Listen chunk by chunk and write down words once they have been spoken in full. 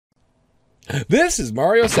This is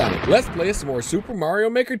MARIOSONIC. Let's play some more Super Mario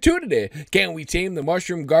Maker 2 today. Can we tame the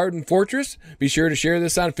Mushroom Garden Fortress? Be sure to share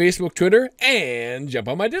this on Facebook, Twitter, and jump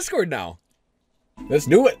on my Discord now. Let's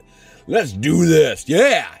do it. Let's do this.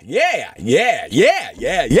 Yeah.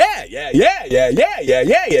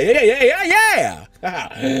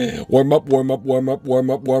 Warm up.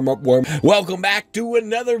 Welcome back to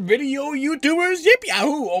another video, YouTubers. Yip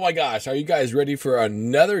yahoo! Oh my gosh, are you guys ready for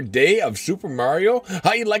another day of Super Mario?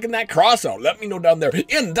 How you liking that crossout? Let me know down there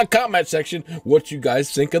in the comment section what you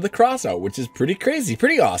guys think of the crossout, which is pretty crazy,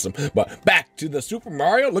 pretty awesome. But back to the Super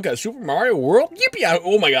Mario. Look at Super Mario World. Yip yahoo!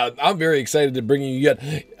 Oh my god, I'm very excited to bring you yet.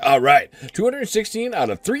 All right, 216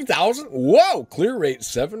 out of 3,000. Whoa, clear rate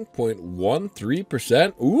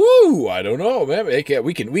 7.13%. Ooh, I don't know, man. We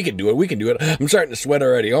can do it. We can do it. I'm starting to sweat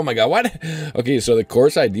already. Oh my god, what? Okay, so the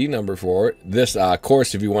course ID number for this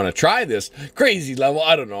course, if you want to try this crazy level,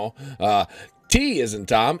 I don't know. T is in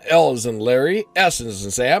Tom, L is in Larry, S is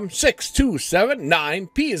in Sam, 6279,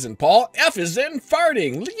 P is in Paul, F is in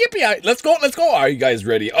farting. Yippee! Let's go. Are you guys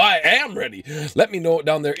ready? I am ready. Let me know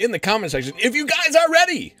down there in the comment section if you guys are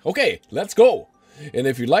ready. Okay, let's go. And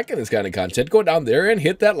if you're liking this kind of content, go down there and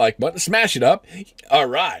hit that like button, smash it up. All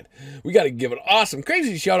right, we got to give an awesome,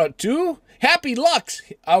 crazy shout out to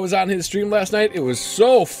HAPPYLUX. I was on his stream last night. It was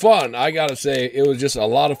so fun. I gotta say, it was just a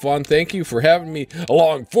lot of fun. Thank you for having me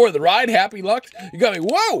along for the ride, HAPPYLUX. You got me.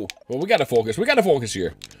 Whoa! Well, we gotta focus. We gotta focus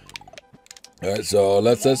here. All right, so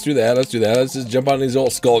let's do that. Let's just jump on these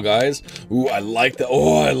old skull guys. Ooh, I like the.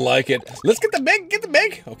 Oh, I like it. Let's get the big.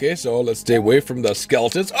 Okay, so let's stay away from the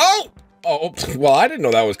skeletons. Oh, well, I didn't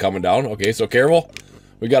know that was coming down. Okay, so careful.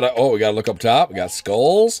 We gotta look up top. We got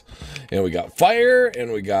skulls, and we got fire,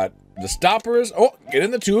 and we got the stoppers. Oh, get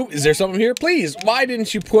in the tube. Is there something here? Please. Why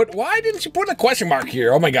didn't you put a question mark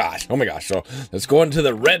here? Oh my gosh. So let's go into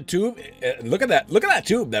the red tube. Look at that. Look at that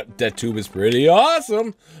tube. That tube is pretty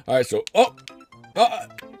awesome. All right. So,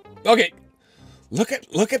 okay. Look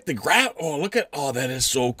at the graph. Oh, that is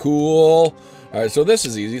so cool. All right. So this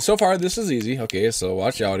is easy. So far, this is easy. Okay. So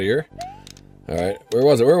watch out here. All right. Where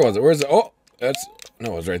was it? Where's it? Oh, it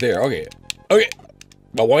was right there. Okay.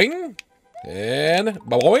 Boing. And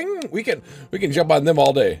boing, we can jump on them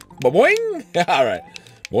all day. Boing, all right,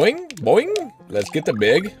 boing. Let's get the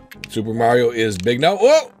big. Super Mario is big now.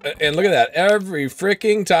 Oh, and look at that every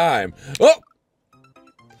freaking time. Oh,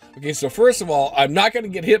 okay. So first of all, I'm not gonna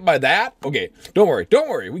get hit by that. Okay, don't worry.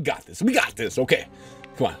 We got this. Okay,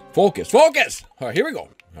 come on, focus. All right, here we go.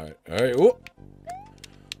 All right. Oh,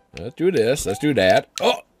 let's do this. Let's do that.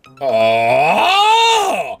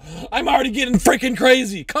 Oh, I'm already getting freaking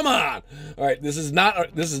crazy. Come on. All right, this is not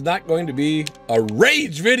going to be a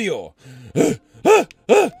rage video.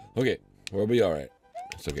 Okay, we'll be all right.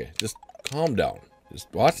 It's okay. Just calm down.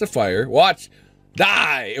 Just watch the fire. Watch.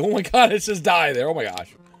 Die. Oh my god, it says die there. Oh my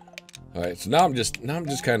gosh. All right, so now I'm just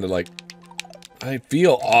kind of like, I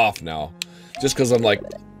feel off now. Just because I'm like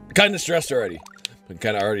kind of stressed already. I'm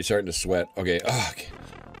kind of already starting to sweat. Okay. Okay.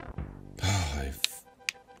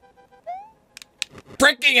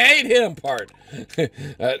 Freaking hate him part. I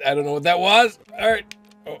don't know what that was. All right.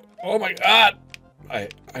 Oh my god. I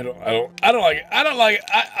don't like it. I don't like it.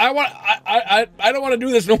 I don't want to do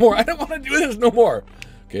this no more.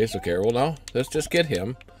 Okay, so careful now. Let's just get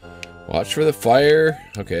him. Watch for the fire.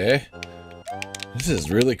 Okay. This is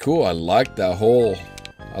really cool. I like the whole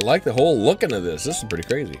looking of this. This is pretty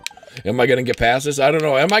crazy. Am I gonna get past this? I don't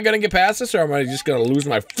know. Am I gonna get past this, or am I just gonna lose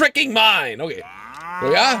my freaking mind? Okay.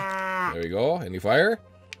 Oh yeah. There we go. Any fire?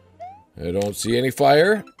 I don't see any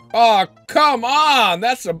fire. Oh, come on!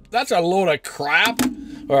 That's a load of crap.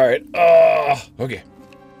 All right. Okay.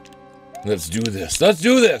 Let's do this.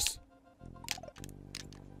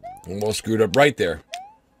 Almost screwed up right there.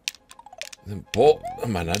 Then pull.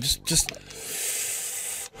 Come on, now just.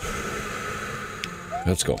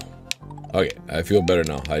 Let's go. Okay, I feel better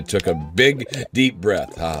now. I took a big, deep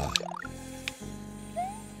breath.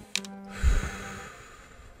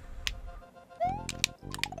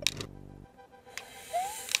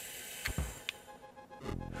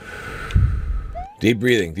 Deep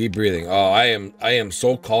breathing. Oh, I am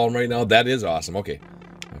so calm right now. That is awesome. Okay.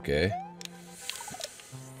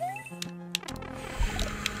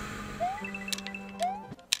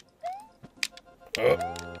 All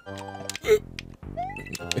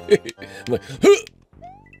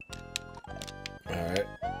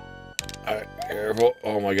right, careful.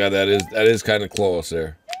 Oh my god, that is kind of close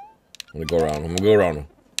there. I'm gonna go around him.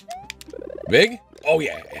 Big? Oh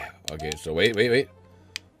yeah. Okay, so wait.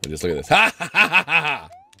 Just look at this. Ha!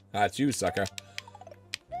 That's you, sucker.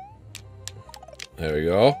 There we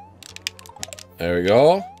go.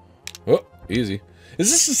 Oh, easy.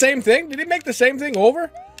 Is this the same thing? Did he make the same thing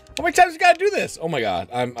over? How many times you gotta do this? Oh my god,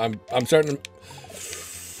 I'm starting to.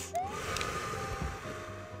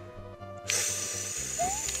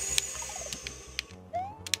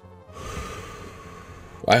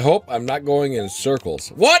 I hope I'm not going in circles.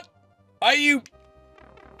 What? Are you?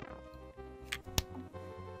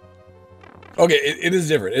 Okay, it is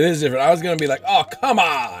different. It is different. I was gonna be like, oh, come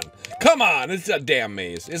on. Come on. It's a damn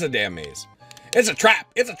maze. It's a damn maze. It's a trap.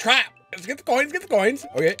 It's a trap. Let's get the coins. Get the coins.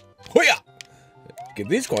 Okay. Hoo-yah. Get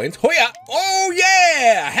these coins. Hoo-yah. Oh,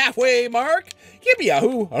 yeah. Halfway mark.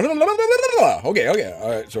 Yippee-yahoo. Okay, okay. All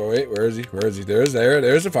right. So, wait. Where is he? Where is he? There's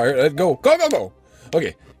the fire. Let's go. Go, go, go.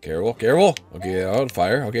 Okay. Careful, careful. Okay, oh,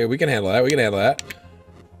 fire. Okay, we can handle that. We can handle that.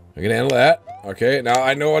 We can handle that. Okay, now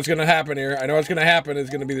I know what's gonna happen here. I know what's gonna happen. It's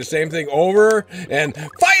gonna be the same thing over and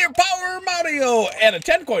firepower Mario and a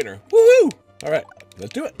 10-coiner. Woohoo! All right,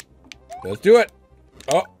 let's do it. Let's do it.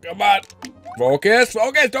 Oh, come on. Focus,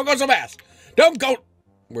 focus. Don't go so fast. Don't go.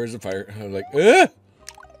 Where's the fire? I was like, ugh.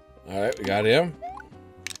 All right, we got him.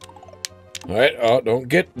 All right. Oh, don't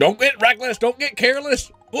get reckless. Don't get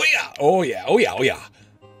careless. Oh yeah. Oh yeah. Oh yeah. Oh yeah.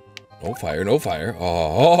 No fire, no fire.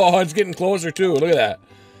 Oh, it's getting closer too. Look at that.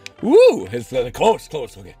 Woo! It's close,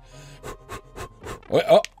 close. Okay.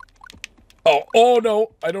 Oh, oh, oh no!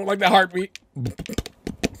 I don't like that heartbeat.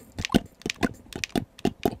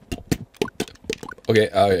 Okay,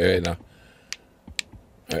 all right, now.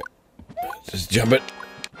 All right, just jump it.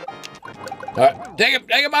 All right, take him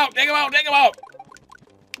out, take him out, take him out.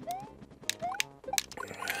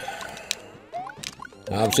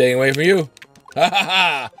 I'm staying away from you. Ha ha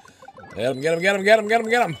ha! Get him, get him, get him, get him, get him,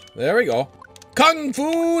 get him. There we go. Kung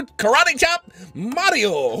Fu Karate Chop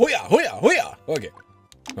Mario. Hoo-yah, hoo-yah, hoo-yah. Okay.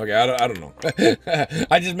 Okay, I don't know.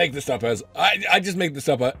 I just make this stuff as I just make this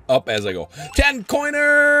stuff up as I go.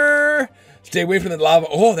 10-coiner. Stay away from the lava.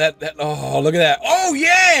 Oh, that oh, look at that. Oh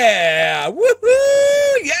yeah.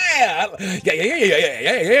 Woohoo! Yeah.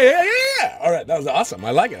 Yeah. All right, that was awesome.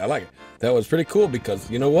 I like it. I like it. That was pretty cool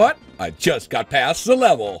because you know what? I just got past the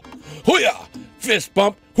level. Hoo-yah! Fist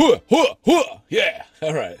bump. Hoo-hoo-hoo. Yeah.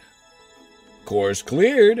 All right. Course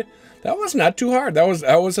cleared. That was not too hard. That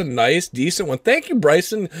was a nice, decent one. Thank you,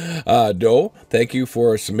 Brysongodo. Thank you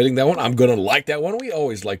for submitting that one. I'm gonna like that one. We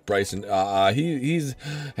always like Bryson. He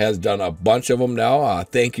has done a bunch of them now.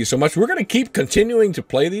 Thank you so much. We're gonna keep continuing to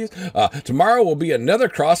play these. Tomorrow will be another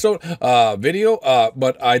crossout video.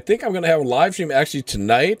 But I think I'm gonna have a live stream actually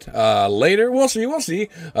tonight. Later, we'll see. We'll see.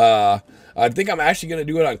 I think I'm actually going to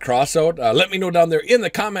do it on Crossout. Let me know down there in the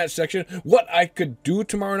comment section what I could do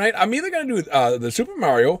tomorrow night. I'm either going to do the Super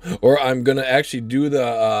Mario or I'm going to actually do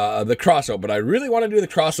the Crossout. But I really want to do the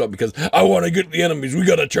Crossout because I want to get the enemies. We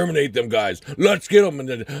got to terminate them, guys. Let's get them and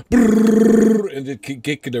then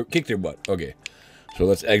kick their butt. Okay, so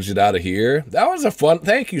let's exit out of here. That was a fun.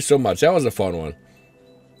 Thank you so much. That was a fun one.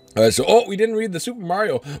 So, we didn't read the Super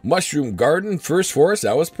Mario Mushroom Garden First Forest.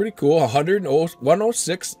 That was pretty cool.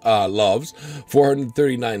 106 loves,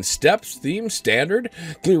 439 steps. Theme standard.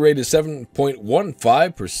 Clear rate is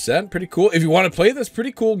 7.15%. Pretty cool. If you want to play this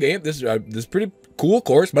pretty cool game, this pretty cool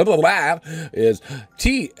course, blah, blah, blah, is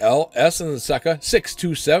TLS in the Sucker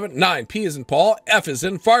 6279. P is in Paul. F is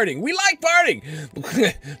in farting. We like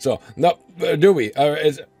farting. So, no, do we?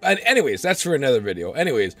 Anyways, that's for another video.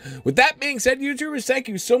 Anyways, with that being said, YouTubers, thank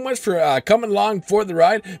you so much for coming along for the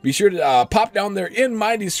ride. Be sure to pop down there in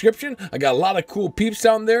my description. I got a lot of cool peeps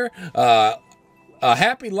down there.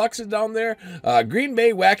 HAPPYLUX is down there. Green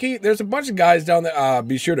Bay Wacky. There's a bunch of guys down there.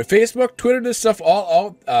 Be sure to Facebook, Twitter, this stuff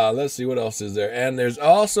all out. Let's see what else is there. And there's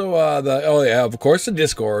also of course the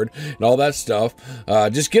Discord and all that stuff.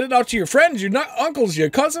 Just get it out to your friends, your uncles,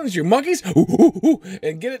 your cousins, your monkeys,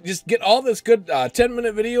 and get all this good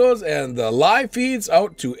 10-minute videos and the live feeds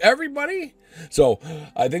out to everybody. So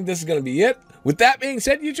I think this is gonna be it. With that being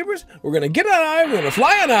said, YouTubers, we're gonna get on. We're gonna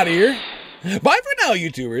fly on out of here. Bye for now,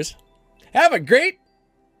 YouTubers. Have a great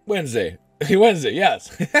Wednesday. Wednesday,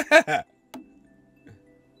 yes.